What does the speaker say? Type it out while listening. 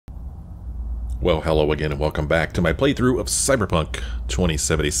Well, hello again and welcome back to my playthrough of Cyberpunk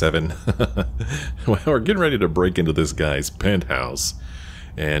 2077. Well, we're getting ready to break into this guy's penthouse.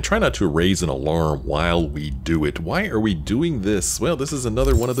 And try not to raise an alarm while we do it. Why are we doing this? Well, this is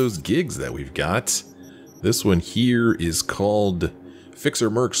another one of those gigs that we've got. This one here is called Fixer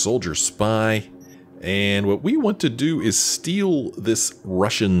Merc Soldier Spy. And what we want to do is steal this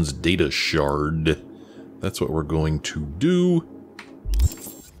Russian's data shard. That's what we're going to do.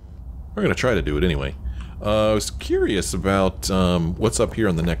 We're going to try to do it anyway. I was curious about what's up here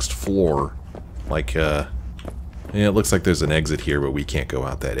on the next floor. Like, yeah, it looks like there's an exit here, but we can't go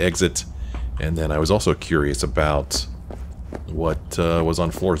out that exit. And then I was also curious about what was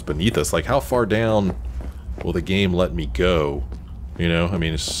on floors beneath us. Like, how far down will the game let me go? You know, I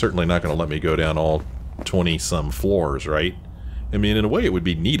mean, it's certainly not going to let me go down all 20-some floors, right? I mean, in a way, it would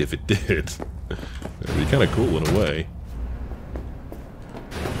be neat if it did. It would be kind of cool in a way.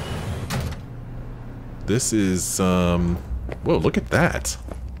 This is, whoa, look at that.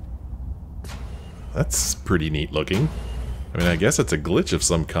 That's pretty neat looking. I mean, I guess it's a glitch of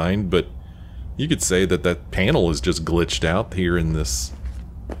some kind, but you could say that that panel is just glitched out here in this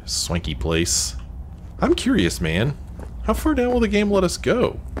swanky place. I'm curious, man. How far down will the game let us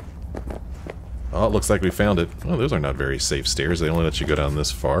go? Oh, it looks like we found it. Oh, those are not very safe stairs. They only let you go down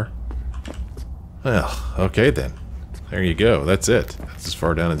this far. Well, okay then. There you go. That's it. That's as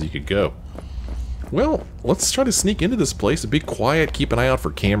far down as you could go. Well, let's try to sneak into this place and be quiet, keep an eye out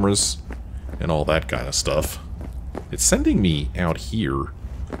for cameras, and all that kind of stuff. It's sending me out here,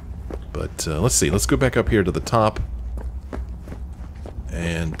 but let's see. Let's go back up here to the top.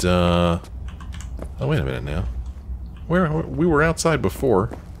 And, oh, wait a minute now. We were outside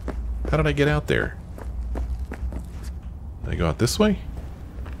before. How did I get out there? Did I go out this way?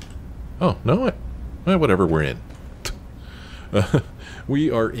 Oh, no, well, whatever, we're in.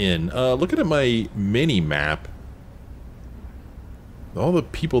 We are in. Looking at my mini-map, all the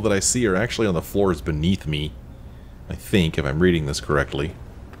people that I see are actually on the floors beneath me, I think, if I'm reading this correctly.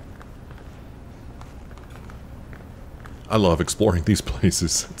 I love exploring these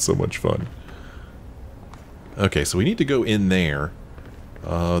places. It's so much fun. Okay, so we need to go in there.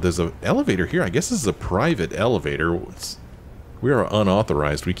 There's an elevator here. I guess this is a private elevator. We are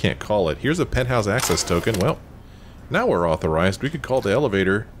unauthorized. We can't call it. Here's a penthouse access token. Well, now we're authorized. We could call the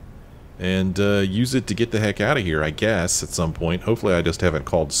elevator and use it to get the heck out of here, I guess, at some point. Hopefully I just haven't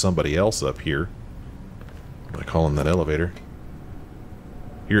called somebody else up here by calling that elevator.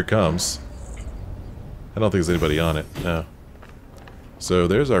 Here it comes. I don't think there's anybody on it. No. So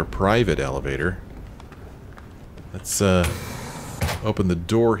there's our private elevator. Let's open the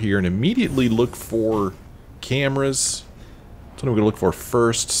door here and immediately look for cameras. That's what I'm going to look for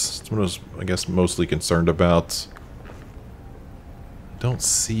first. That's what I was, I guess, mostly concerned about. Don't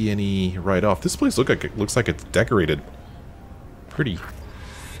see any right off. This place looks like it's decorated pretty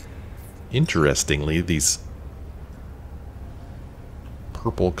interestingly. These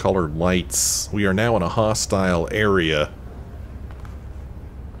purple colored lights. We are now in a hostile area.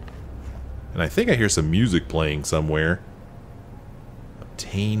 And I think I hear some music playing somewhere.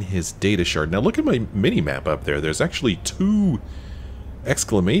 Obtain his data shard. Now look at my mini-map up there. There's actually 2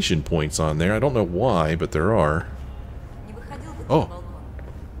 exclamation points on there. I don't know why, but there are. Oh.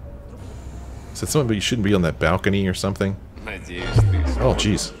 Said somebody shouldn't be on that balcony or something. Oh,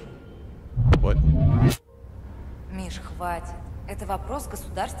 jeez. What? Миш, хватит. Это вопрос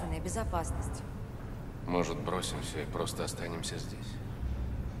государственной безопасности. Может, бросим все и просто останемся здесь.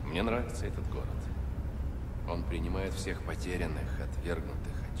 Мне нравится этот город. Он принимает всех потерянных,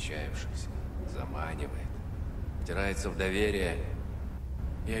 отвергнутых, отчаявшихся, заманивает, втирается в доверие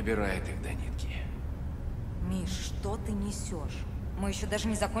и обирает их до нитки. Миш, что ты несешь? Мы еще даже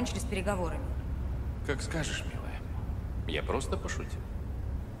не закончили с переговорами. Как скажешь, милая. Я просто пошутил.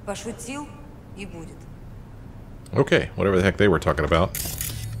 Пошутил и будет. Okay, whatever the heck they were talking about.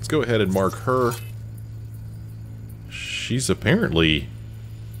 Let's go ahead and mark her. She's apparently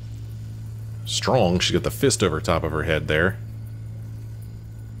strong. She's got the fist over top of her head there.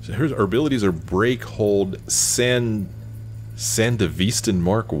 So her abilities are Break, Hold, Sandavisten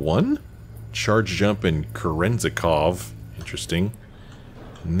Mark 1? Charge Jump, and Kerenzikov. Interesting.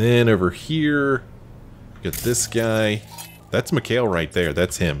 And then over here, got this guy. That's Mikhail right there.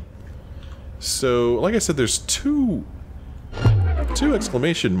 That's him. So, like I said, there's two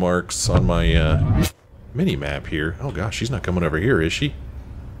exclamation marks on my mini-map here. Oh gosh, she's not coming over here, is she?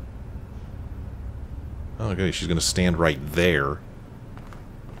 Okay, she's going to stand right there.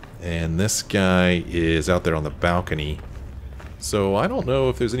 And this guy is out there on the balcony. So I don't know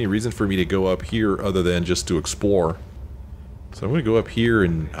if there's any reason for me to go up here other than just to explore. So I'm going to go up here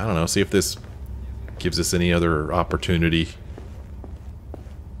and, I don't know, see if this gives us any other opportunity.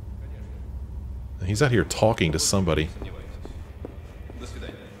 He's out here talking to somebody.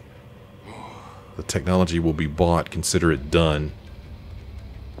 The technology will be bought, consider it done.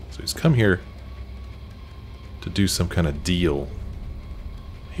 So he's come here to do some kind of deal.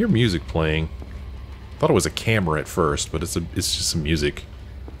 I hear music playing. Thought it was a camera at first, but it's just some music.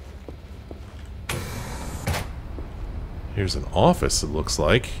 Here's an office, it looks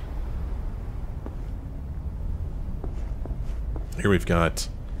like. Here we've got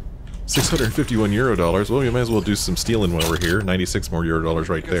 651 euro dollars. Well, we might as well do some stealing while we're here. 96 more euro dollars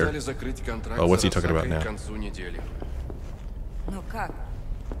right there. Oh, what's he talking about now? Ну как?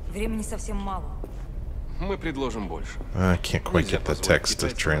 Времени совсем мало. Мы предложим больше. I can't quite get the text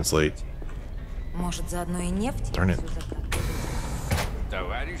to translate. Может, заодно и нефть? Darn it.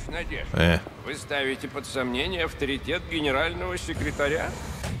 Товарищ Надежда, вы ставите под сомнение авторитет генерального секретаря?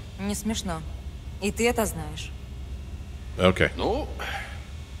 Не смешно. И ты это знаешь. Okay. Ну,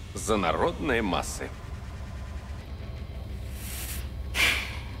 за народные массы.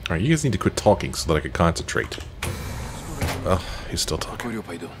 Alright, you guys need to quit talking so that I can concentrate. Oh, he's still talking.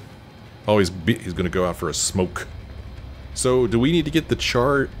 Oh, he's gonna go out for a smoke. So, do we need to get the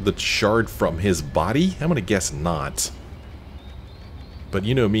shard from his body? I'm gonna guess not. But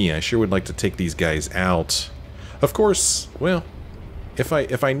you know me, I sure would like to take these guys out. Of course, well, if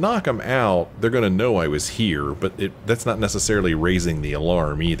I knock them out, they're gonna know I was here, but that's not necessarily raising the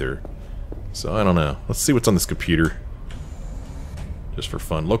alarm either. So I don't know. Let's see what's on this computer. Just for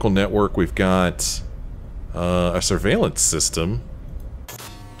fun. Local network, we've got a surveillance system,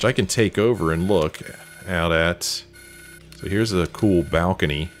 which I can take over and look out at. So here's a cool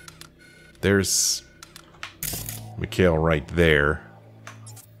balcony. There's Mikhail right there.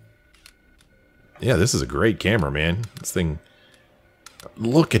 Yeah, this is a great camera, man. This thing...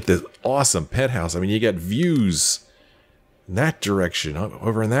 Look at this awesome penthouse. I mean, you got views in that direction,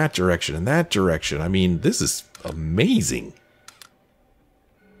 over in that direction, in that direction. I mean, this is amazing.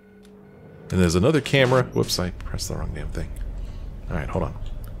 And there's another camera. Whoops, I pressed the wrong damn thing. Alright, hold on.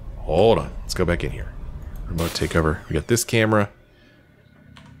 Hold on. Let's go back in here. Remote takeover. We got this camera.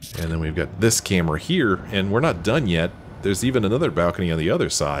 And then we've got this camera here. And we're not done yet. There's even another balcony on the other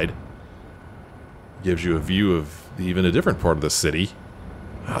side. Gives you a view of even a different part of the city.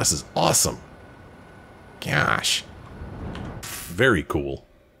 Wow, this is awesome. Gosh. Very cool.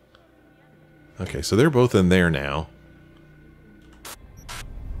 Okay, so they're both in there now.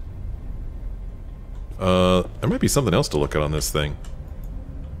 There might be something else to look at on this thing.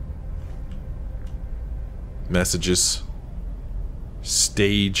 Messages.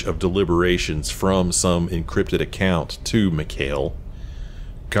 Stage of deliberations from some encrypted account to Mikhail.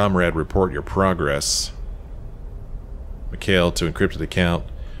 Comrade, report your progress. Mikhail to encrypted account.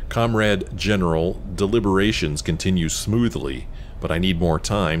 Comrade General, deliberations continue smoothly, but I need more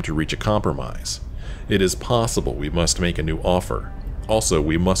time to reach a compromise. It is possible we must make a new offer. Also,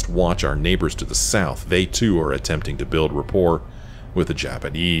 we must watch our neighbors to the south. They too are attempting to build rapport with the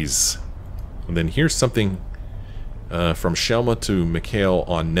Japanese. And then here's something from Shelma to Mikhail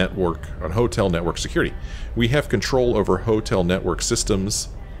on hotel network security. We have control over hotel network systems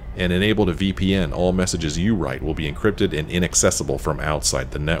and enabled a VPN. All messages you write will be encrypted and inaccessible from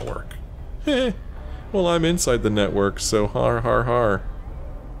outside the network. Well, I'm inside the network, so har har har.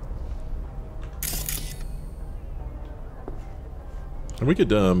 And we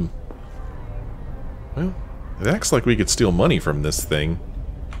could, well, it acts like we could steal money from this thing.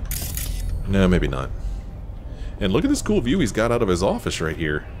 No, maybe not. And look at this cool view he's got out of his office right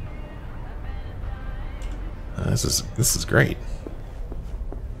here. This is great.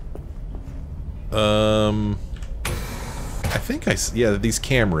 I think yeah, these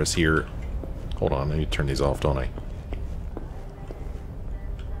cameras here. Hold on, I need to turn these off, don't I?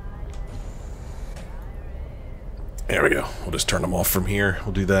 There we go. We'll just turn them off from here.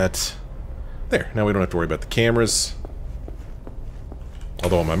 We'll do that. There, now we don't have to worry about the cameras.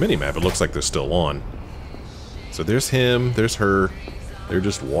 Although on my minimap it looks like they're still on. So there's him, there's her. They're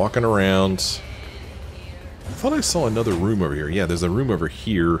just walking around. I thought I saw another room over here. Yeah, there's a room over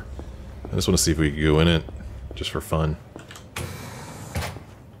here. I just want to see if we can go in it, just for fun.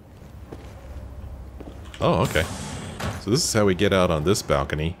 Oh, okay. So this is how we get out on this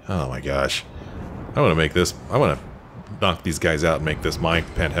balcony. Oh my gosh. I want to make this... I want to knock these guys out and make this my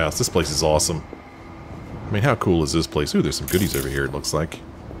penthouse. This place is awesome. I mean, how cool is this place? Ooh, there's some goodies over here, it looks like.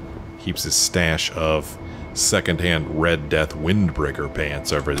 Keeps his stash of secondhand Red Death windbreaker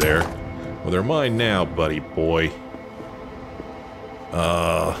pants over there. Well, they're mine now, buddy boy.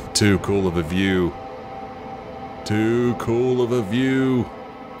 Too cool of a view. Too cool of a view.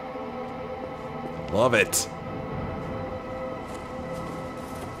 Love it.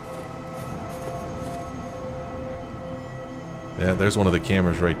 Yeah, there's one of the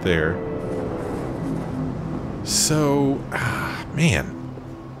cameras right there. So, man.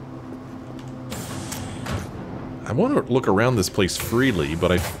 I want to look around this place freely,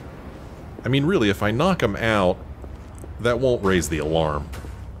 but I mean, really, if I knock them out, that won't raise the alarm.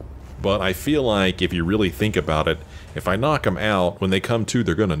 But I feel like if you really think about it, if I knock them out, when they come to,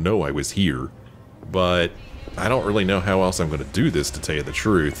 they're going to know I was here. But I don't really know how else I'm going to do this, to tell you the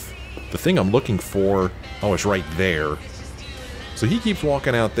truth. The thing I'm looking for, oh, it's right there. So he keeps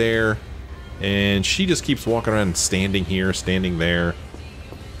walking out there, and she just keeps walking around and standing here, standing there.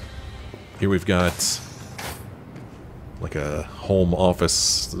 Here we've got like a home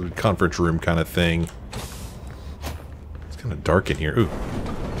office conference room kind of thing. It's kind of dark in here. Ooh.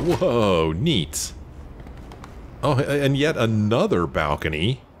 Whoa, neat. Oh, and yet another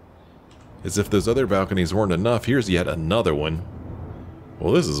balcony. As if those other balconies weren't enough, here's yet another one.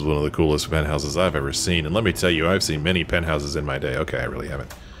 Well, this is one of the coolest penthouses I've ever seen. And let me tell you, I've seen many penthouses in my day. Okay, I really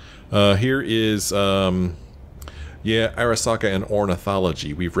haven't. Here is, yeah, Arasaka and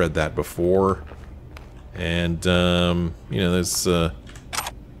Ornithology. We've read that before. And, you know, there's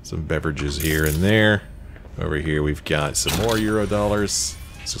some beverages here and there. Over here we've got some more Eurodollars.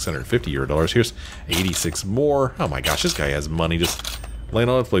 650 Eurodollars. Here's 86 more. Oh my gosh, this guy has money just laying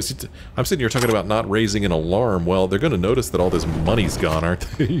all over the place. I'm sitting here talking about not raising an alarm. Well, they're going to notice that all this money's gone, aren't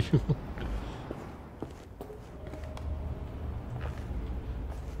they?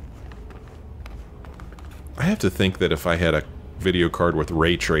 I have to think that if I had a video card with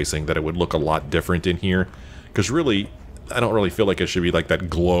ray tracing, that it would look a lot different in here. Because really, I don't really feel like it should be like that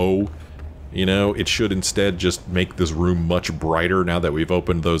glow. You know, it should instead just make this room much brighter now that we've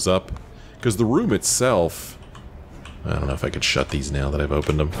opened those up. Because the room itself... I don't know if I could shut these now that I've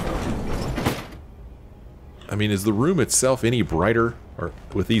opened them. I mean, is the room itself any brighter or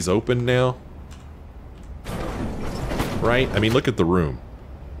with these open now? Right? I mean, look at the room.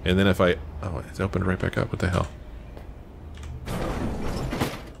 And then if I... Oh, it's opened right back up. What the hell?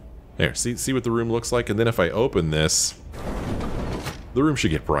 There, see what the room looks like? And then if I open this, the room should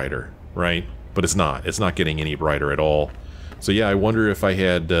get brighter, right? But it's not. It's not getting any brighter at all. So yeah, I wonder if I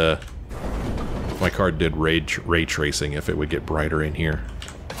had... if my card did ray tracing, if it would get brighter in here.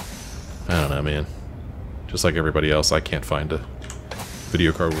 I don't know, man. Just like everybody else, I can't find a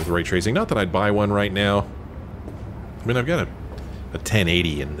video card with ray tracing. Not that I'd buy one right now. I mean, I've got a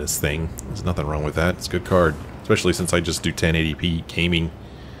 1080 in this thing. There's nothing wrong with that. It's a good card. Especially since I just do 1080p gaming.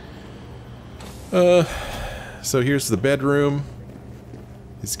 So here's the bedroom.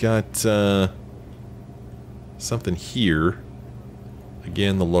 It's got something here.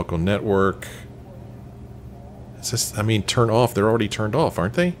 Again, the local network. It's just, I mean, turn off. They're already turned off,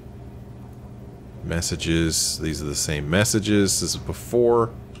 aren't they? Messages. These are the same messages as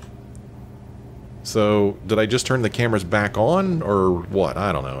before. So, did I just turn the cameras back on, or what?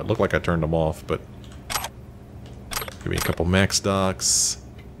 I don't know. It looked like I turned them off, but... Give me a couple max docs.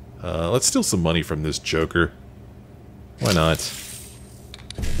 Let's steal some money from this joker. Why not?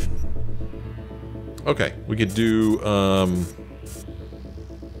 Okay, we could do,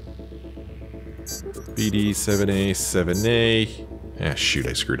 BD, 7A, 7A. Ah, shoot,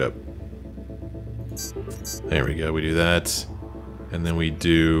 I screwed up. There we go, we do that. And then we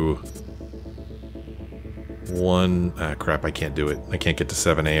do... one... Ah, crap, I can't do it. I can't get to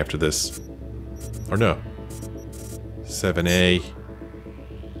 7A after this. Or no. 7A...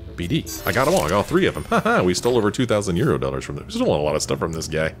 BD. I got them all. I got all three of them. Haha, we stole over 2,000 Eurodollars from them. We stole a lot of stuff from this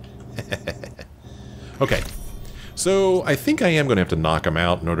guy. Okay. So, I think I am going to have to knock him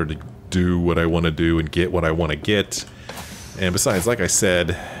out in order to do what I want to do and get what I want to get. And besides, like I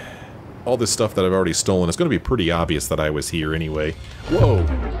said, all this stuff that I've already stolen, it's going to be pretty obvious that I was here anyway. Whoa!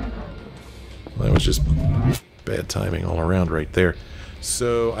 That was just bad timing all around right there.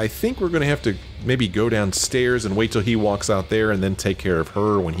 So I think we're going to have to maybe go downstairs and wait till he walks out there and then take care of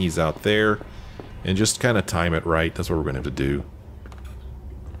her when he's out there. And just kind of time it right. That's what we're going to have to do.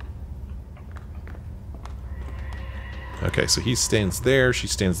 Okay, so he stands there, she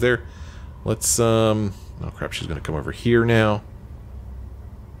stands there. Let's, oh crap, she's going to come over here now.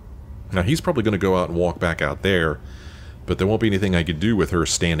 Now he's probably going to go out and walk back out there. But there won't be anything I could do with her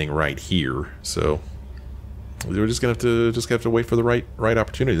standing right here. So... we're just gonna have to wait for the right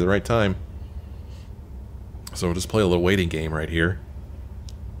opportunity, the right time. So we'll just play a little waiting game right here.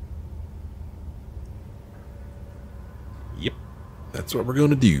 Yep, that's what we're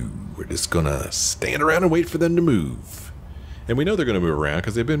gonna do. We're just gonna stand around and wait for them to move. And we know they're gonna move around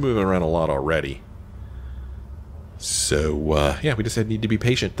because they've been moving around a lot already. So yeah, we just need to be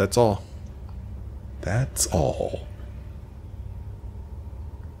patient. That's all. That's all.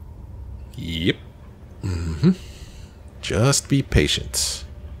 Yep. Just be patient.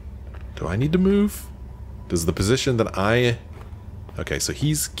 Do I need to move? Does the position that I... Okay, so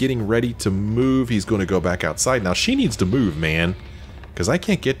he's getting ready to move. He's going to go back outside. Now, she needs to move, man. Because I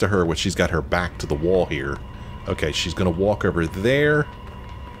can't get to her when she's got her back to the wall here. Okay, she's going to walk over there.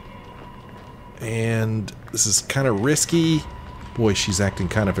 And this is kind of risky. Boy, she's acting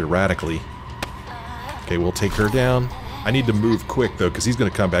kind of erratically. Okay, we'll take her down. I need to move quick, though, because he's going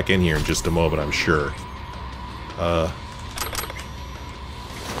to come back in here in just a moment, I'm sure.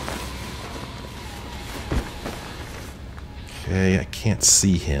 Okay, I can't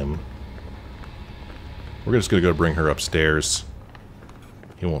see him. We're just going to go bring her upstairs.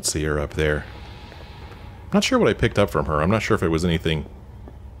 He won't see her up there. I'm not sure what I picked up from her. I'm not sure if it was anything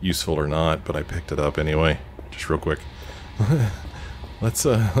useful or not, but I picked it up anyway. Just real quick. Let's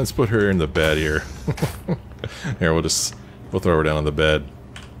put her in the bed here. Here, we'll throw her down on the bed.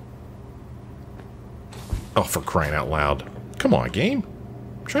 Oh, for crying out loud. Come on, game.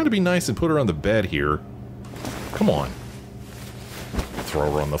 I'm trying to be nice and put her on the bed here. Come on.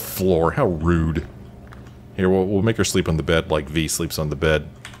 Throw her on the floor. How rude. Here, we'll make her sleep on the bed like V sleeps on the bed.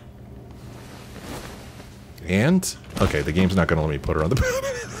 And? Okay, the game's not going to let me put her on the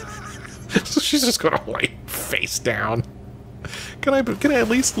bed. So she's just going to lay face down. Can I at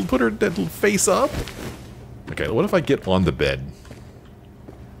least put her face up? Okay, what if I get on the bed?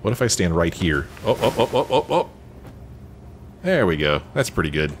 What if I stand right here? Oh. There we go. That's pretty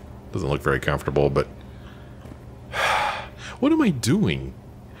good. Doesn't look very comfortable, but... What am I doing?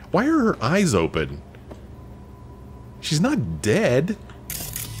 Why are her eyes open? She's not dead.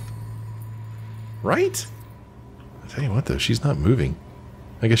 Right? I tell you what, though, she's not moving.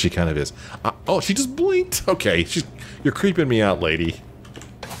 I guess she kind of is. Oh, she just blinked. Okay, you're creeping me out, lady.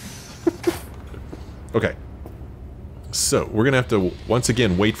 Okay. So, we're going to have to, once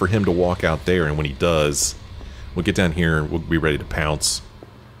again, wait for him to walk out there, and when he does, we'll get down here and we'll be ready to pounce,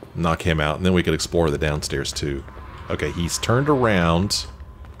 knock him out, and then we can explore the downstairs, too. Okay, he's turned around,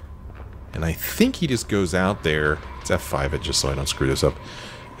 and I think he just goes out there. It's F5 it, just so I don't screw this up.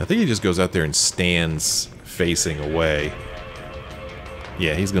 I think he just goes out there and stands facing away.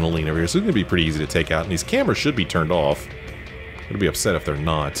 Yeah, he's going to lean over here, so it's going to be pretty easy to take out, and these cameras should be turned off. I'm going to be upset if they're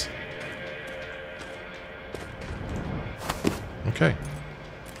not. Okay.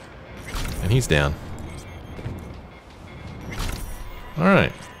 And he's down.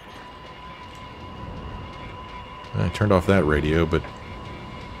 Alright. I turned off that radio, but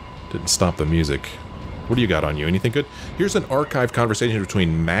didn't stop the music. What do you got on you? Anything good? Here's an archived conversation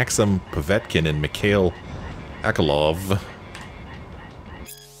between Maxim Pavetkin and Mikhail Akulov.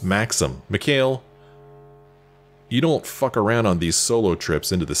 Maxim. Mikhail, you don't fuck around on these solo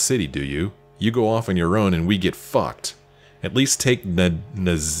trips into the city, do you? You go off on your own and we get fucked. At least take Nadezhda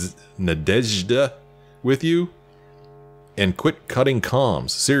with you and quit cutting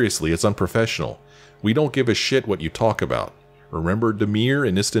comms. Seriously, it's unprofessional. We don't give a shit what you talk about. Remember Demir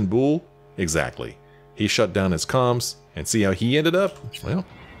in Istanbul? Exactly. He shut down his comms, and see how he ended up? Well,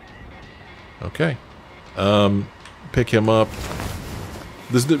 okay. Pick him up.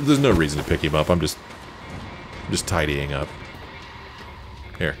 There's no reason to pick him up. I'm just tidying up.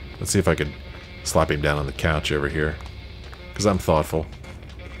 Here, let's see if I can slap him down on the couch over here. Because I'm thoughtful.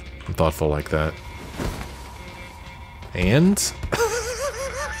 I'm thoughtful like that. And...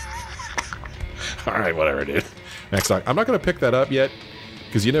 Alright, whatever, dude. Next talk. I'm not going to pick that up yet.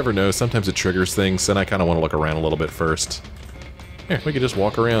 Because you never know. Sometimes it triggers things. And I kind of want to look around a little bit first. Here, we can just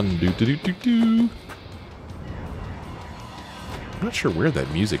walk around. Do-do-do-do-do. I'm not sure where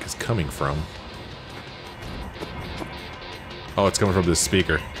that music is coming from. Oh, it's coming from this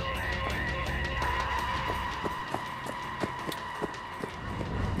speaker.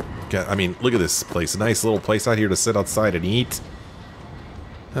 I mean, look at this place. A nice little place out here to sit outside and eat.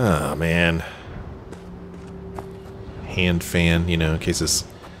 Oh, man. Hand fan, you know, in case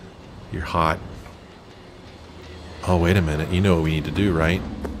you're hot. Oh, wait a minute. You know what we need to do, right?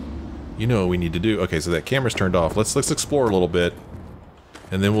 You know what we need to do. Okay, so that camera's turned off. Let's explore a little bit.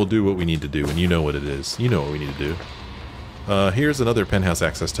 And then we'll do what we need to do. And you know what it is. You know what we need to do. Here's another Penthouse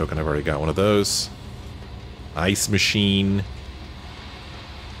access token. I've already got one of those. Ice machine.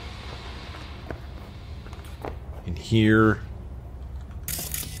 In here,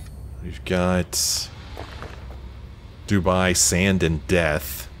 we've got Dubai Sand and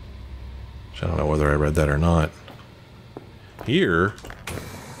Death. Which I don't know whether I read that or not. Here,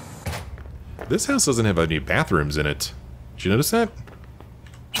 this house doesn't have any bathrooms in it. Did you notice that?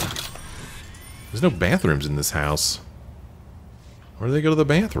 There's no bathrooms in this house. Where do they go to the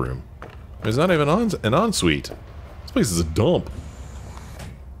bathroom? There's not even an ensuite. This place is a dump.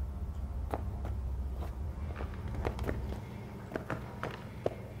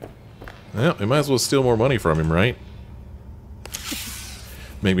 Well, we might as well steal more money from him, right?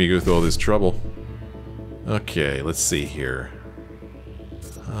 Make me go through all this trouble. Okay, let's see here.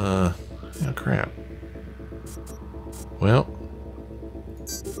 Oh crap. Well.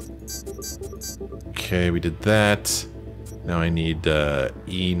 Okay, we did that. Now I need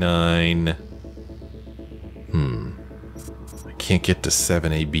E9. I can't get to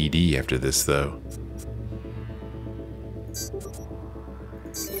 7ABD after this, though.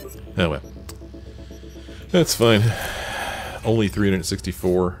 Oh well. That's fine. Only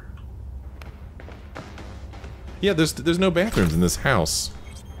 364. Yeah, there's no bathrooms in this house.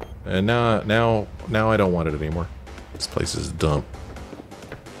 And now I don't want it anymore. This place is dumb.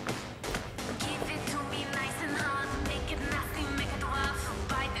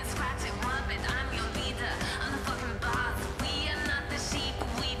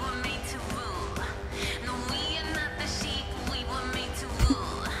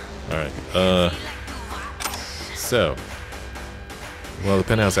 Alright, so. Well, the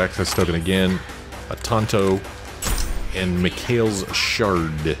Penthouse access token again. A Tonto. And Mikhail's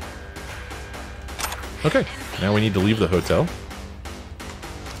shard. Okay, now we need to leave the hotel.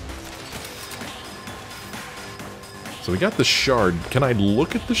 So we got the shard. Can I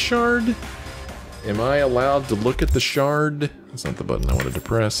look at the shard? Am I allowed to look at the shard? That's not the button I wanted to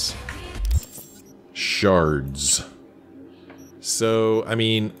press. Shards. So, I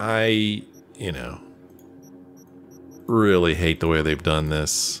mean, you know, really hate the way they've done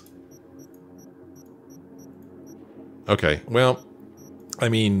this. Okay, well, I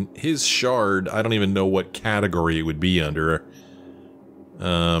mean, his shard, I don't even know what category it would be under.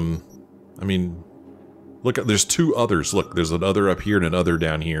 I mean, look, there's two others. Look, there's an other up here and an other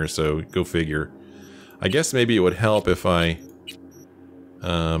down here, so go figure. I guess maybe it would help if I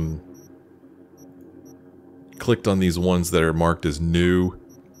clicked on these ones that are marked as new.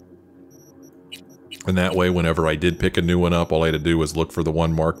 And that way, whenever I did pick a new one up, all I had to do was look for the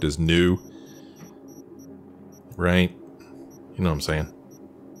one marked as new. Right? You know what I'm saying?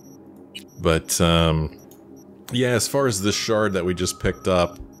 But, yeah, as far as this shard that we just picked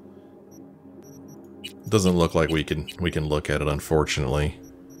up, doesn't look like we can look at it, unfortunately.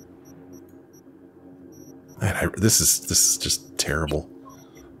 Man, this is just terrible.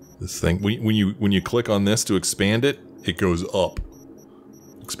 This thing, when you click on this to expand it, it goes up.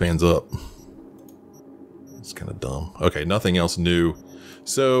 Expands up. It's kind of dumb. Okay, nothing else new.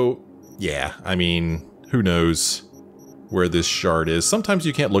 So, yeah, I mean, who knows where this shard is. Sometimes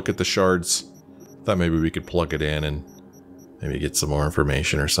you can't look at the shards. Thought maybe we could plug it in and maybe get some more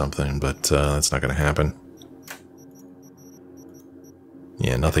information or something, but that's not going to happen.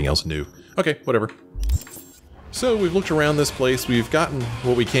 Yeah, nothing else new. Okay, whatever. So we've looked around this place, we've gotten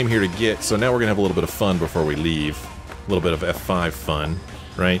what we came here to get, so now we're going to have a little bit of fun before we leave. A little bit of F5 fun,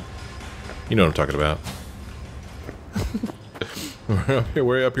 right? You know what I'm talking about.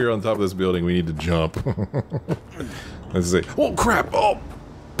 We're up here on top of this building, we need to jump. Let's see. Oh crap! Oh!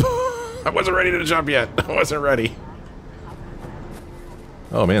 I wasn't ready to jump yet. I wasn't ready.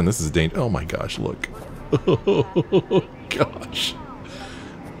 Oh man, this is dangerous. Oh my gosh, look. Oh gosh.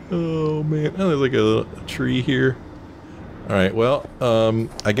 Oh man, oh, there's like a tree here. Alright, well,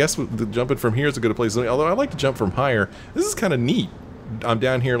 I guess the jumping from here is a good place. Although I like to jump from higher. This is kind of neat. I'm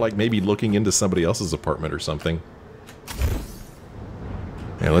down here like maybe looking into somebody else's apartment or something.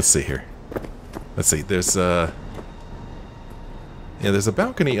 Yeah, let's see here. Let's see, there's yeah, there's a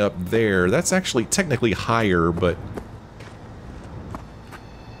balcony up there. That's actually technically higher, but...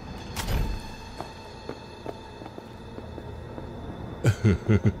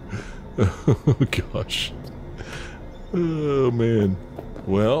 Oh gosh. Oh man.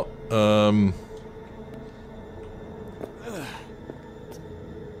 Well,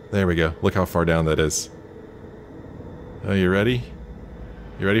 there we go. Look how far down that is. Oh, you ready?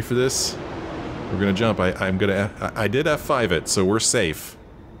 You ready for this? We're gonna jump. I did F5 it, so we're safe.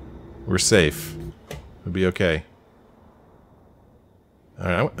 We're safe. We'll be okay.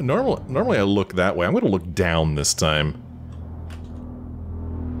 Alright, normally I look that way. I'm gonna look down this time.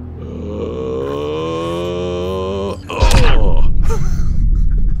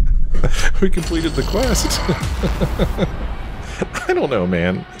 We completed the quest. I don't know,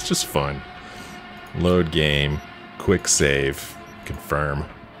 man. It's just fun. Load game. Quick save. Confirm.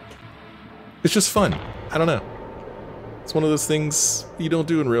 It's just fun. I don't know. It's one of those things you don't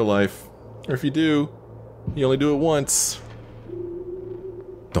do in real life. Or if you do, you only do it once.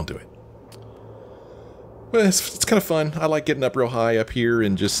 Don't do it. Well, it's kind of fun. I like getting up real high up here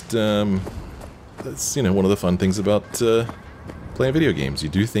and just, that's, you know, one of the fun things about playing video games. You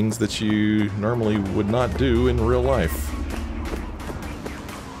do things that you normally would not do in real life.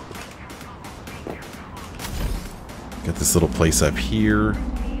 Got this little place up here.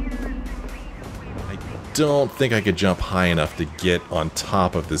 I don't think I could jump high enough to get on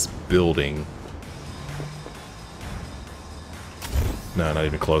top of this building. No, not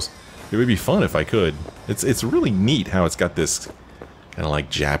even close. It would be fun if I could. It's really neat how it's got this kind of like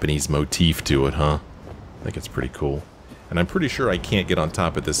Japanese motif to it, huh? I think it's pretty cool. And I'm pretty sure I can't get on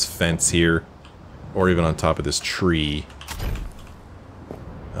top of this fence here, or even on top of this tree,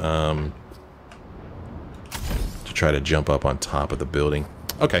 to try to jump up on top of the building.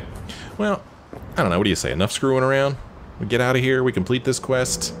 Okay, well, I don't know, what do you say? Enough screwing around? We get out of here, we complete this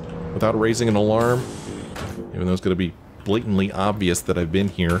quest without raising an alarm, even though it's going to be blatantly obvious that I've been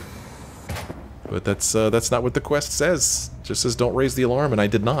here. But that's not what the quest says. It just says don't raise the alarm, and I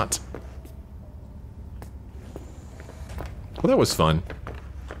did not. Well, that was fun.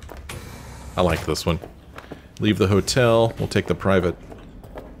 I like this one. Leave the hotel. We'll take the private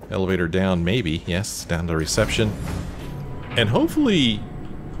elevator down, maybe. Yes, down to reception. And hopefully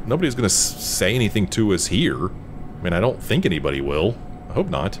nobody's going to say anything to us here. I mean, I don't think anybody will. I hope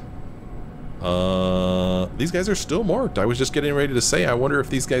not. These guys are still marked. I was just getting ready to say, I wonder if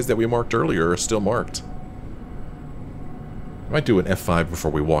these guys that we marked earlier are still marked. I might do an F5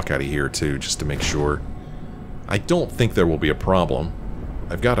 before we walk out of here, too, just to make sure. I don't think there will be a problem.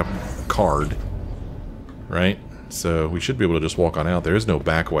 I've got a card, right? So we should be able to just walk on out. There is no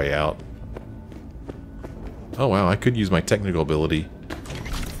back way out. Oh, wow, I could use my technical ability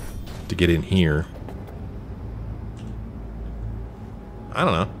to get in here. I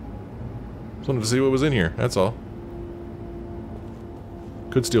don't know. Just wanted to see what was in here, that's all.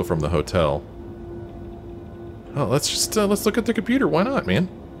 Could steal from the hotel. Oh, let's look at the computer. Why not, man?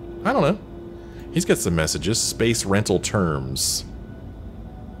 I don't know. He's got some messages. Space rental terms.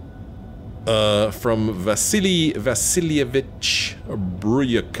 From Vasily Vasilyevich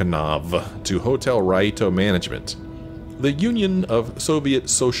Bruyakhanov to Hotel Raito Management. The Union of Soviet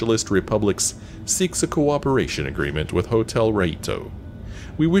Socialist Republics seeks a cooperation agreement with Hotel Raito.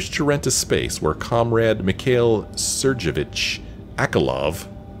 We wish to rent a space where Comrade Mikhail Sergeyevich Akulov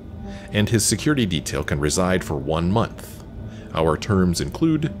and his security detail can reside for 1 month. Our terms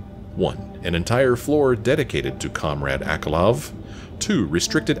include 1. An entire floor dedicated to Comrade Akulov. 2.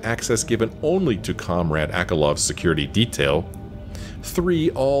 Restricted access given only to Comrade Akulov's security detail.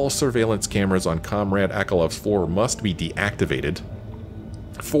 3. All surveillance cameras on Comrade Akulov's floor must be deactivated.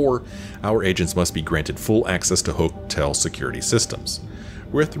 4. Our agents must be granted full access to hotel security systems.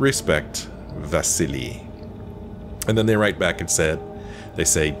 With respect, Vasily. And then they write back and they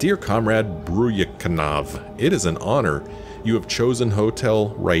say, Dear Comrade Bruyakhanov, it is an honor. You have chosen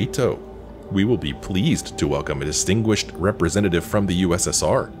Hotel Raito. We will be pleased to welcome a distinguished representative from the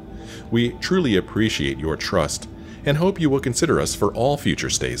USSR. We truly appreciate your trust and hope you will consider us for all future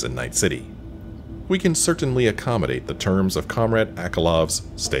stays in Night City. We can certainly accommodate the terms of Comrade Akulov's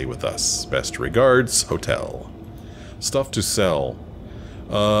stay with us. Best regards, Hotel. Stuff to sell.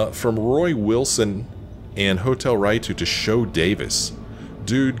 From Roy Wilson and Hotel Raito to Show Davis.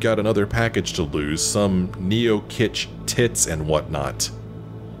 Dude got another package to lose, some neo-kitsch tits and whatnot.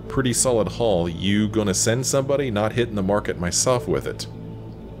 Pretty solid haul. You gonna send somebody? Not hitting the market myself with it.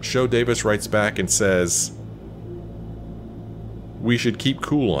 Show Davis writes back and says, we should keep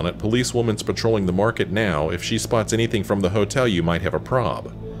cool on it. Policewoman's patrolling the market now. If she spots anything from the hotel, you might have a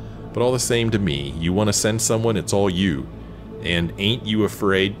prob. But all the same to me, you want to send someone, it's all you. And ain't you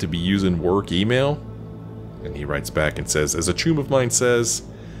afraid to be using work email? And he writes back and says, as a chum of mine says,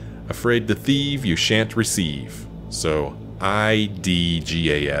 afraid to thieve, you shan't receive. So,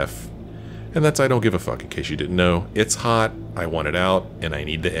 IDGAF. And that's I don't give a fuck, in case you didn't know. It's hot, I want it out, and I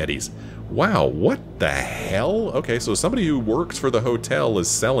need the eddies. Wow, what the hell? Okay, so somebody who works for the hotel is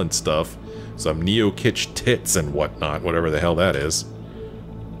selling stuff. Some neo-kitsch tits and whatnot, whatever the hell that is.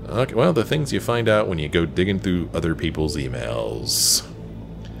 Okay, well, the things you find out when you go digging through other people's emails.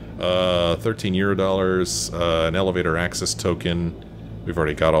 13 euro dollars, an elevator access token. We've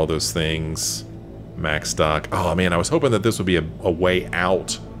already got all those things. Max stock. Oh man, I was hoping that this would be a way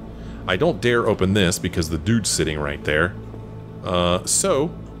out. I don't dare open this because the dude's sitting right there. We're just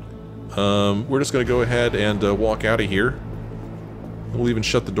going to go ahead and walk out of here. We'll even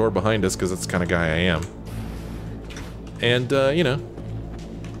shut the door behind us because that's the kind of guy I am. And, you know,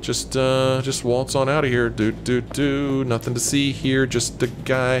 just waltz on out of here. Nothing to see here. Just a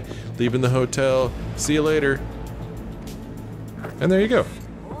guy leaving the hotel. See you later. And there you go.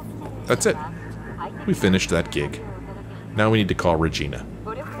 That's it. We finished that gig. Now we need to call Regina.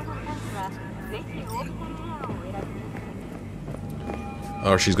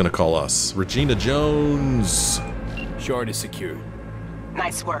 Or she's gonna call us. Regina Jones! Shard is secured.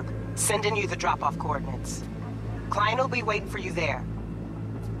 Nice work. Sending you the drop-off coordinates. Client will be waiting for you there.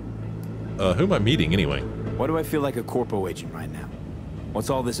 Who am I meeting anyway? Why do I feel like a corpo agent right now?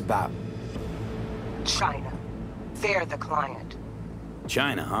 What's all this about? China. They're the client.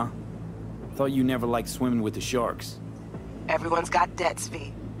 China, huh? Thought you never liked swimming with the sharks. Everyone's got debts,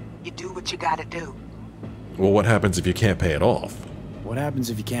 V. You do what you gotta do. Well, what happens if you can't pay it off? What happens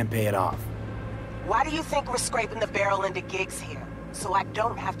if you can't pay it off? Why do you think we're scraping the barrel into gigs here? So I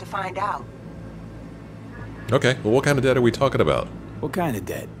don't have to find out. Okay, well, what kind of debt are we talking about? What kind of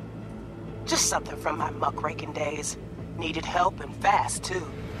debt? Just something from my muckraking days. Needed help and fast, too.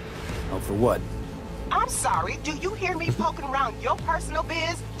 Oh, for what? I'm sorry, do you hear me poking around your personal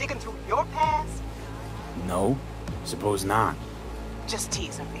biz, digging through your past? No, suppose not. Just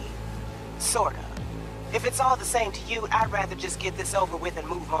teasing me. Sorta. If it's all the same to you, I'd rather just get this over with and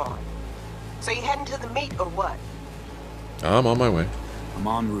move on. So you heading to the meet or what? I'm on my way. I'm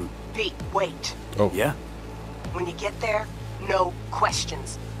en route. Pete, wait. Oh. Yeah? When you get there, no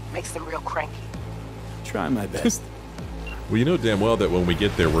questions. Makes them real cranky. Try my best. Well, you know damn well that when we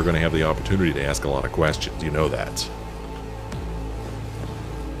get there, we're going to have the opportunity to ask a lot of questions. You know that.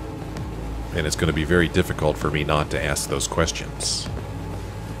 And it's going to be very difficult for me not to ask those questions.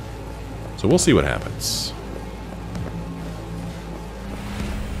 So we'll see what happens.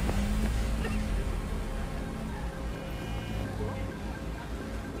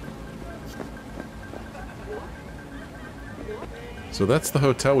 So that's the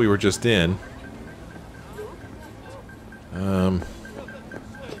hotel we were just in.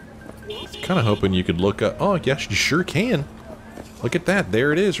 Kind of hoping you could look up. Oh, yes, you sure can. Look at that.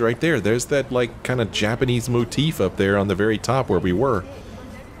 There it is right there. There's that, like, kind of Japanese motif up there on the very top where we were.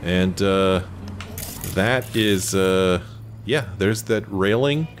 And, that is, yeah, there's that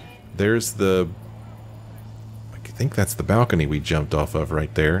railing. There's the... I think that's the balcony we jumped off of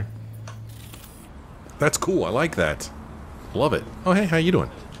right there. That's cool. I like that. Love it. Oh, hey, how you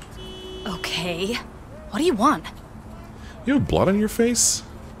doing? Okay. What do you want? You have blood on your face?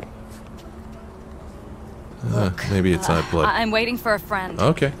 Look, maybe it's not blood. I'm waiting for a friend.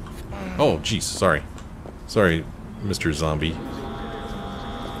 Okay. Oh, jeez. Sorry. Sorry, Mr. Zombie.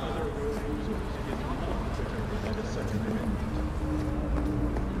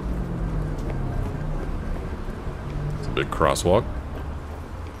 It's a big crosswalk.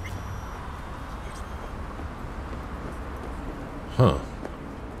 Huh.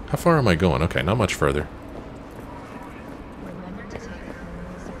 How far am I going? Okay, not much further.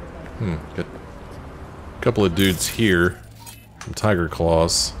 Good. Couple of dudes here from Tiger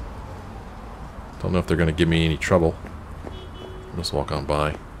Claws. Don't know if they're going to give me any trouble. I'll just walk on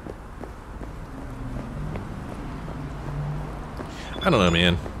by. I don't know,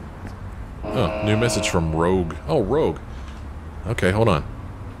 man. Oh, new message from Rogue. Oh, Rogue. Okay, hold on.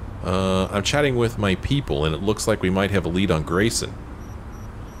 I'm chatting with my people, and it looks like we might have a lead on Grayson.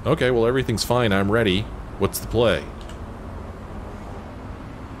 Okay, well, everything's fine. I'm ready. What's the play?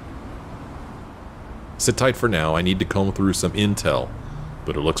 Sit tight for now. I need to comb through some intel,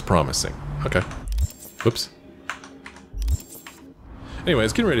 but it looks promising. Okay. Whoops. Anyway, I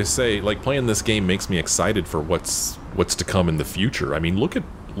was getting ready to say, like, playing this game makes me excited for what's to come in the future. I mean, look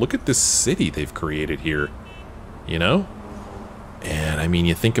at this city they've created here. You know? And I mean,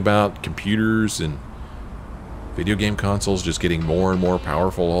 you think about computers and video game consoles just getting more and more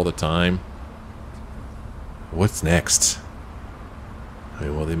powerful all the time. What's next? I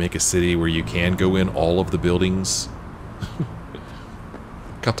mean, will they make a city where you can go in all of the buildings?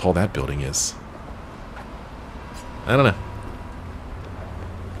 Look how tall that building is. I don't know.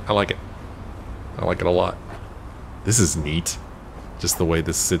 I like it. I like it a lot. This is neat. Just the way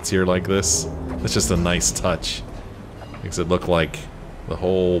this sits here like this. It's just a nice touch. Makes it look like the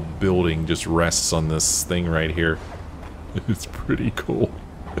whole building just rests on this thing right here. It's pretty cool.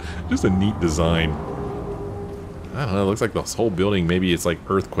 Just a neat design. I don't know, it looks like this whole building, maybe it's like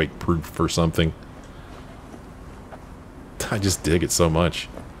earthquake-proof or something. I just dig it so much.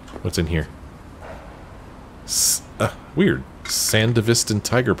 What's in here? Weird. Sandevistan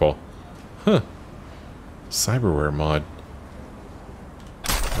Tiger Paw. Huh. Cyberware mod.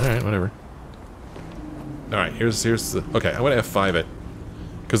 Alright, whatever. Alright, here's the... Okay, I want to F5 it.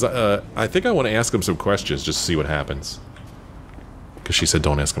 Because I think I want to ask him some questions just to see what happens. Because she said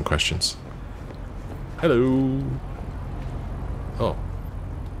don't ask him questions. Hello. Oh.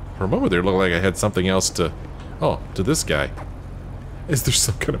 For a moment there, it looked like I had something else to... Oh, to this guy. Is there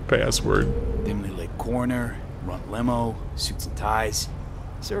some kind of password? Dimly lit coroner, run limo, suits and ties.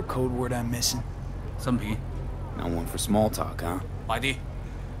 Is there a code word I'm missing? 新片 Not one for small talk, huh? 快啲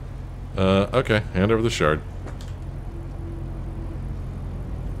Okay, hand over the shard.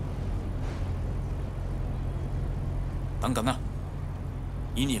 等緊啦，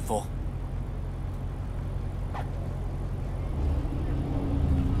演練課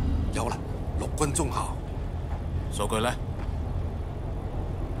有啦，陸軍中校，數據呢？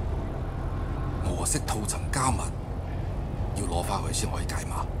我識套層加密，要攞翻去先可以解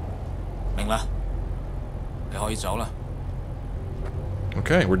碼。明啦，你可以走啦。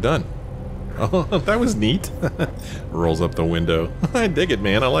 Okay, we're done. Oh, that was neat. Rolls up the window. I dig it,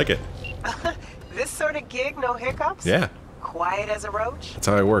 man. I like it. This sort of gig, no hiccups? Yeah, Quiet as a roach? that's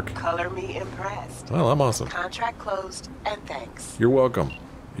how I work. Color me impressed. Well, I'm awesome. Contract closed, and thanks. You're welcome.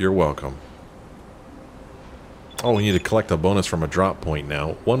 You're welcome. Oh, we need to collect a bonus from a drop point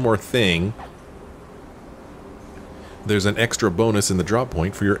now. One more thing. There's an extra bonus in the drop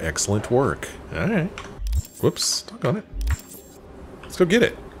point for your excellent work. Alright. Whoops. Stuck on it. Let's go get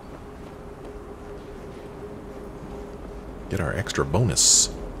it. Get our extra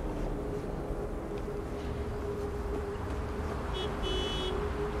bonus.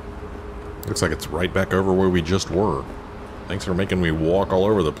 Looks like it's right back over where we just were. Thanks for making me walk all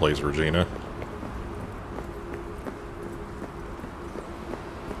over the place, Regina.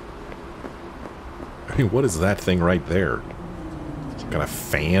 I mean, what is that thing right there? Got a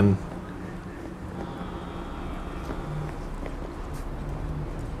fan?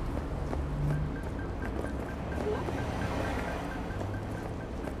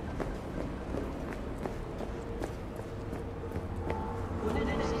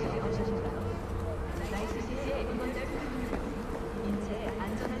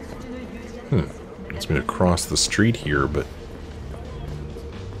 Wants me to cross the street here, but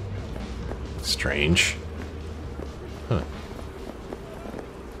strange. Huh.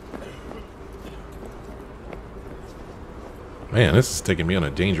 Man, this is taking me on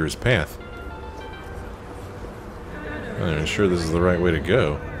a dangerous path. I'm not even sure this is the right way to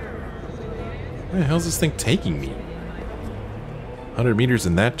go. Where the hell is this thing taking me? 100 meters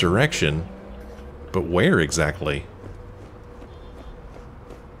in that direction? But where exactly?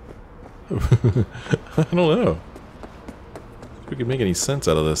 I don't know. If we can make any sense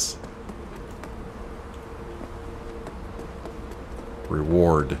out of this.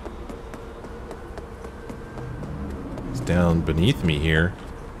 Reward. It's down beneath me here.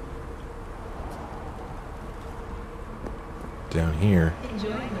 Down here.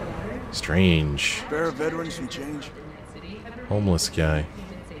 Strange. Spare a veteran some change. Homeless guy.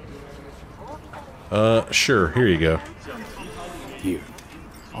 Sure. Here you go. Here.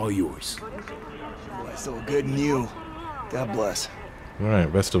 All yours. Boy, so good and you. God bless.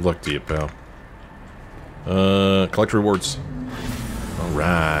 Alright, best of luck to you, pal. Collect rewards.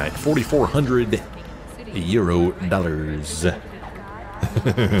 Alright, 4,400 euro dollars.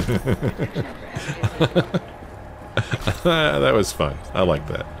 That was fun. I like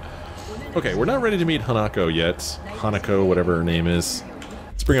that. Okay, we're not ready to meet Hanako yet. Hanako, whatever her name is.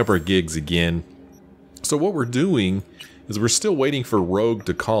 Let's bring up our gigs again. So what we're doing is we're still waiting for Rogue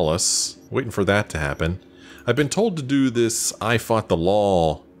to call us. Waiting for that to happen. I've been told to do this I Fought the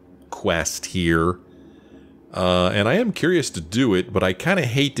Law quest here. And I am curious to do it, but I kind of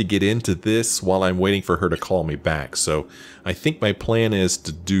hate to get into this while I'm waiting for her to call me back. So I think my plan is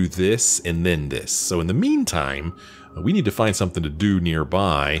to do this and then this. So in the meantime, we need to find something to do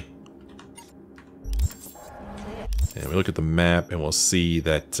nearby. And we look at the map and we'll see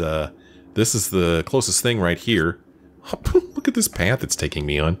that this is the closest thing right here. Look at this path it's taking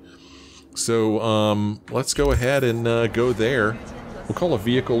me on. So let's go ahead and go there. We'll call a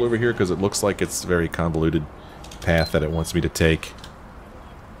vehicle over here because it looks like it's a very convoluted path that it wants me to take.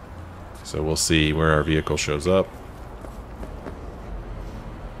 So we'll see where our vehicle shows up.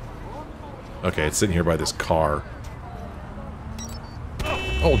 Okay, it's sitting here by this car.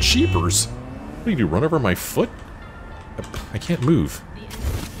 Oh, jeepers! What do you do, run over my foot? I can't move.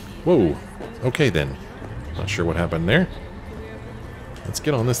 Whoa. Okay then. Not sure what happened there. Let's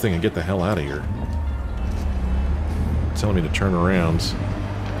get on this thing and get the hell out of here. It's telling me to turn around.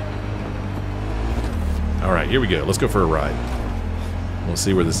 Alright, here we go. Let's go for a ride. We'll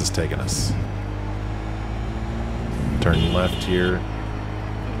see where this is taking us. Turn left here.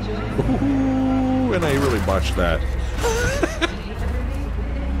 Ooh, and I really botched that.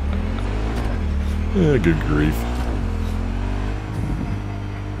 Good grief.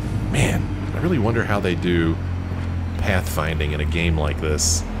 Man, I really wonder how they do pathfinding in a game like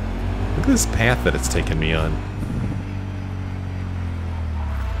this. Look at this path that it's taken me on.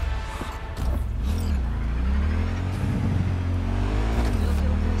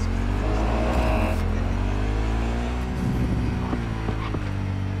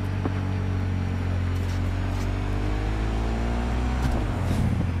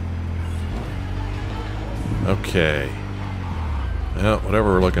 Okay. Well,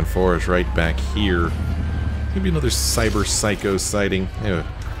 whatever we're looking for is right back here. Maybe another cyber psycho sighting. I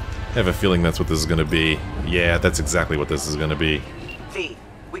have a feeling that's what this is going to be. Yeah, that's exactly what this is going to be. V,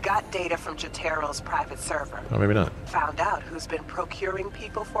 we got data from Jotaro's private server. Oh, maybe not. Found out who's been procuring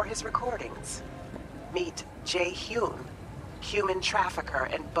people for his recordings. Meet Jae-Hyun, human trafficker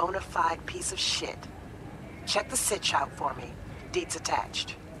and bona fide piece of shit. Check the sitch out for me. Deets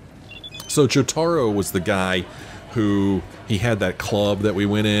attached. So Jotaro was the guy who, he had that club that we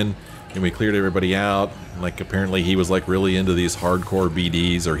went in and we cleared everybody out. Like, apparently he was like really into these hardcore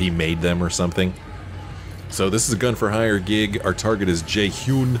BDs, or he made them or something. So this is a gun for hire gig. Our target is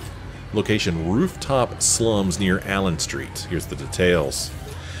Jae-Hyun. Location, rooftop slums near Allen Street. Here's the details.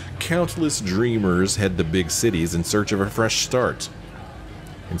 Countless dreamers head to big cities in search of a fresh start.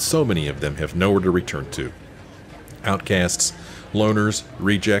 And so many of them have nowhere to return to. Outcasts, loners,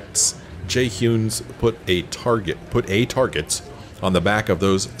 rejects. Jae-Hyun's put a targets on the back of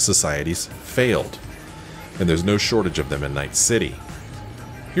those societies failed. And there's no shortage of them in Night City.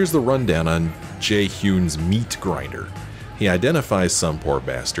 Here's the rundown on Jae-Hyun's meat grinder. He identifies some poor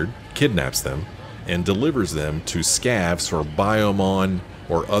bastard, kidnaps them, and delivers them to scavs for biomon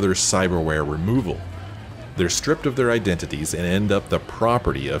or other cyberware removal. They're stripped of their identities and end up the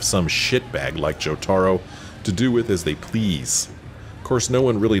property of some shitbag like Jotaro to do with as they please. Of course, no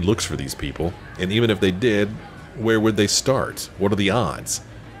one really looks for these people, and even if they did, where would they start? What are the odds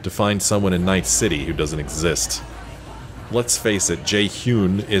to find someone in Night City who doesn't exist? Let's face it,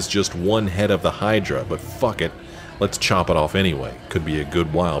 Jae-Hyun is just one head of the Hydra, but fuck it, let's chop it off anyway. Could be a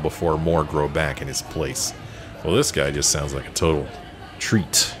good while before more grow back in his place. Well, this guy just sounds like a total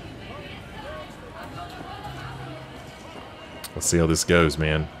treat. Let's see how this goes,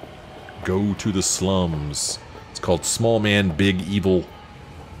 man. Go to the slums. It's called Small Man, Big Evil.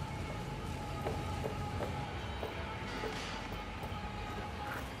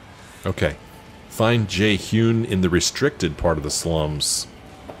 Okay. Find Jae-Hyun in the restricted part of the slums.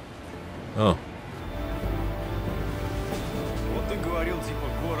 Oh. Вот ты говорил, типа,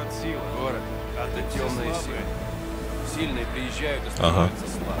 город сила. Город. Это темные силы. Сильные приезжают и становятся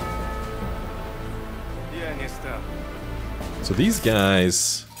слабыми. Я не стану. So these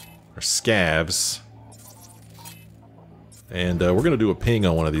guys are scavs. And we're going to do a ping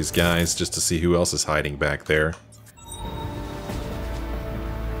on one of these guys just to see who else is hiding back there.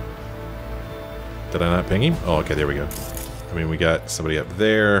 Did I not ping him? Oh, okay, there we go. I mean, we got somebody up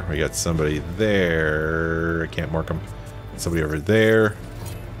there. We got somebody there. I can't mark them. Somebody over there.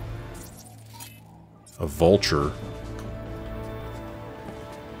 A vulture.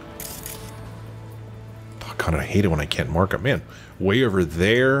 Oh, God, I hate it when I can't mark them. Man, way over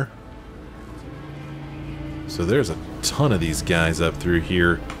there. So there's a ton of these guys up through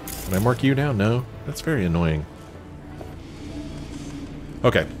here. Can I mark you now? No. That's very annoying.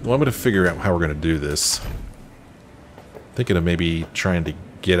 Okay, well, I'm going to figure out how we're going to do this. Thinking of maybe trying to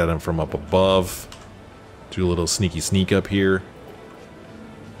get at him from up above. Do a little sneaky sneak up here.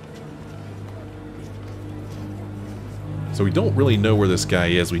 So we don't really know where this guy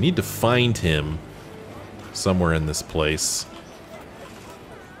is. We need to find him somewhere in this place.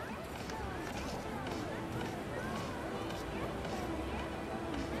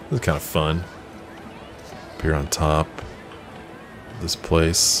 This is kind of fun. Up here on top. This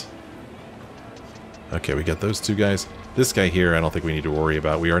place. Okay, we got those two guys. This guy here, I don't think we need to worry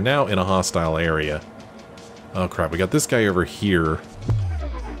about. We are now in a hostile area. Oh crap, we got this guy over here.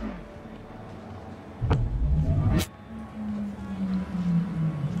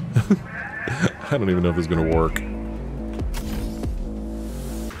 I don't even know if it's gonna work.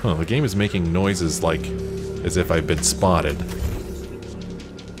 Huh, the game is making noises like as if I've been spotted.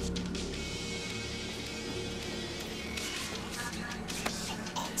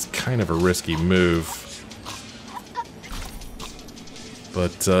 Kind of a risky move,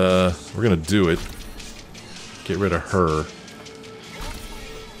 but we're gonna do it. Get rid of her.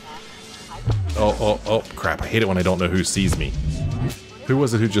 Oh crap, I hate it when I don't know who sees me. Who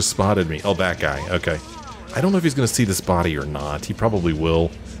was it who just spotted me? Oh, that guy. Okay, I don't know if he's gonna see this body or not. He probably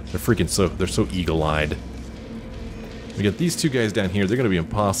will. They're so eagle-eyed. We got these two guys down here. They're gonna be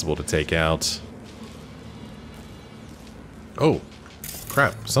impossible to take out. Oh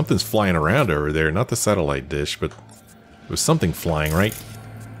crap, something's flying around over there. Not the satellite dish, but there was something flying right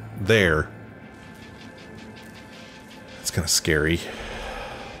there. That's kind of scary.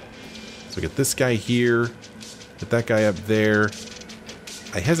 So we get this guy here, get that guy up there.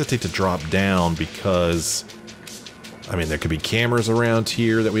 I hesitate to drop down because, I mean, there could be cameras around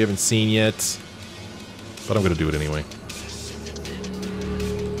here that we haven't seen yet, but I'm going to do it anyway.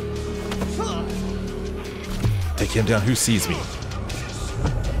 take him down. Who sees me?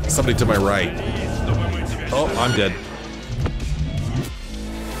 Somebody to my right. Oh, I'm dead.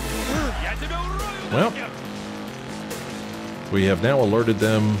 Well, we have now alerted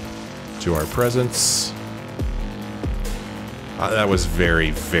them to our presence. That was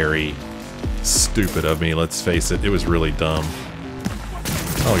very, very stupid of me, let's face it. It was really dumb.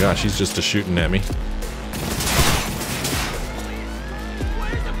 Oh gosh, he's just shooting at me.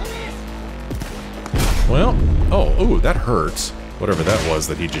 Well, ooh, that hurts. Whatever that was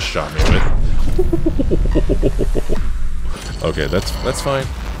that he just shot me with. Okay, that's fine.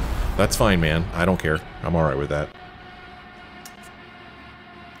 That's fine, man. I don't care. I'm alright with that.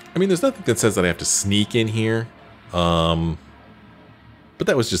 I mean, there's nothing that says that I have to sneak in here. But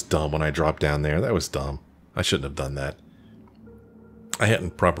that was just dumb when I dropped down there. That was dumb. I shouldn't have done that. I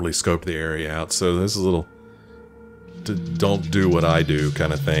hadn't properly scoped the area out, so this is a little... don't do what I do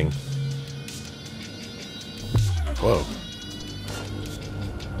kind of thing. Whoa.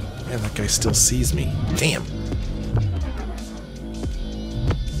 Man, that guy still sees me. Damn.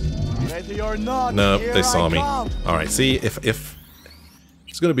 Ready or not, Nope, here they saw I me. come. Alright, see, if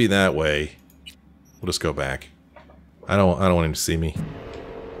it's gonna be that way, we'll just go back. I don't want him to see me.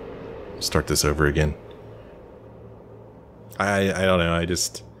 Start this over again. I don't know,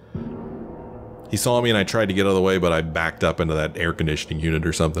 he saw me and I tried to get out of the way, but I backed up into that air conditioning unit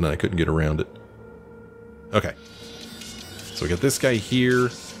or something and I couldn't get around it. Okay. So we got this guy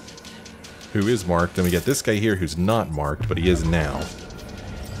here who is marked, and we got this guy here who's not marked, but he is now.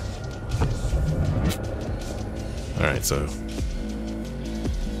 Alright, so...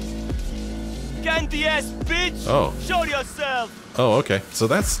 Candy ass bitch! Oh. Show yourself! Oh, okay. So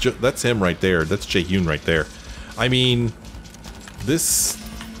that's him right there. That's Jae-Hyun right there. I mean, this...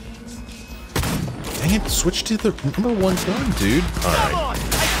 Dang it, switch to the number 1 gun, dude. Alright.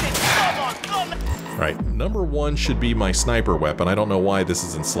 Alright, number 1 should be my sniper weapon. I don't know why this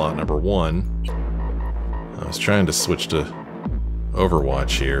is in slot number 1. I was trying to switch to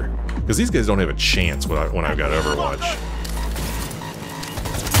Overwatch here. Because these guys don't have a chance when I've got Overwatch.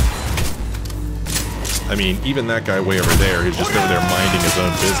 I mean, even that guy way over there who's just over there minding his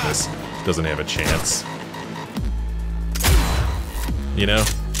own business doesn't have a chance. You know?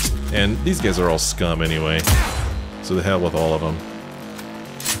 And these guys are all scum anyway. So the hell with all of them.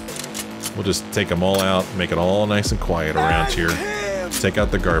 We'll just take them all out, make it all nice and quiet around here. Take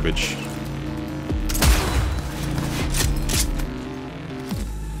out the garbage.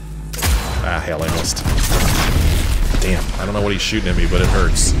 Ah, hell, I missed. Damn, I don't know what he's shooting at me, but it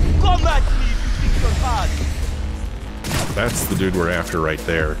hurts. That's the dude we're after right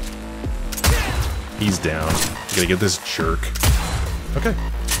there. He's down. Gotta get this jerk. Okay.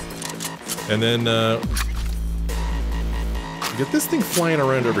 And then, get this thing flying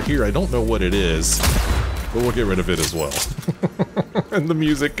around over here. I don't know what it is, but we'll get rid of it as well. And the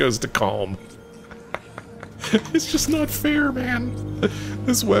music goes to calm. It's just not fair, man.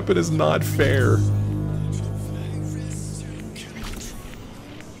 This weapon is not fair.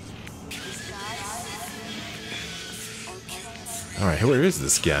 Alright, where is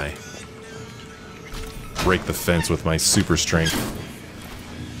this guy? Break the fence with my super strength.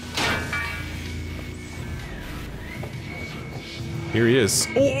 Here he is.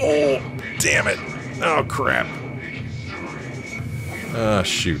 Oh, damn it. Oh, crap. Ah,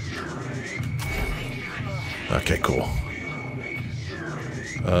 shoot. Okay, cool.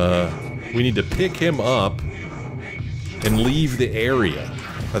 We need to pick him up and leave the area.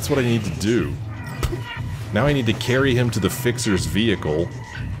 That's what I need to do. Now I need to carry him to the fixer's vehicle.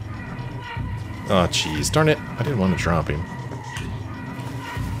 Oh, jeez. Darn it. I didn't want to drop him.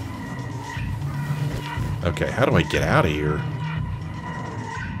 Okay, how do I get out of here?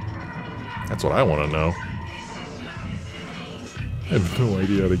 That's what I want to know. I have no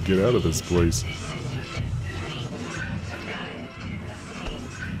idea how to get out of this place.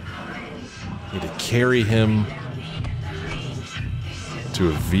 Need to carry him to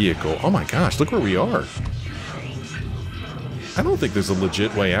a vehicle. Oh my gosh, look where we are. I don't think there's a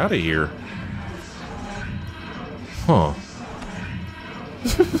legit way out of here. Huh.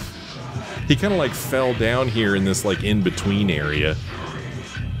 He kind of like fell down here in this like in-between area.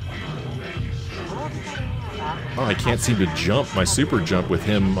 Oh, I can't seem to jump my super jump with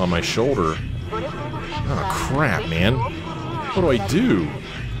him on my shoulder. Oh, crap, man. What do I do?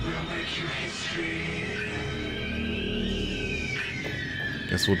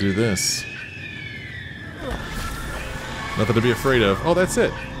 Guess we'll do this. Nothing to be afraid of. Oh, that's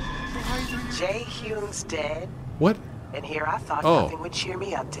it. Jae-Hyun's dead? What? And here I thought nothing would cheer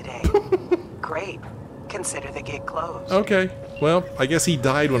me up today. Great. Consider the gig closed. Okay. Well, I guess he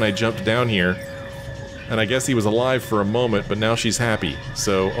died when I jumped down here. And I guess he was alive for a moment, but now she's happy.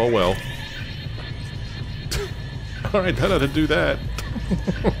 So, oh well. Alright, that ought to do that.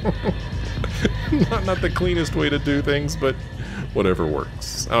 not the cleanest way to do things, but whatever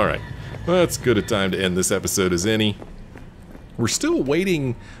works. Alright, well, that's good a time to end this episode as any. We're still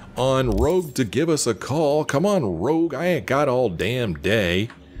waiting on Rogue to give us a call. Come on, Rogue, I ain't got all damn day.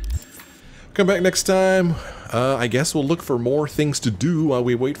 Come back next time. I guess we'll look for more things to do while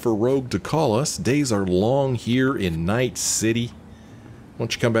we wait for Rogue to call us. Days are long here in Night City. Why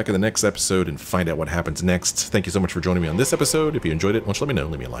don't you come back in the next episode and find out what happens next. Thank you so much for joining me on this episode. If you enjoyed it, why don't you let me know,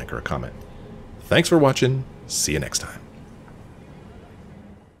 leave me a like or a comment. Thanks for watching. See you next time.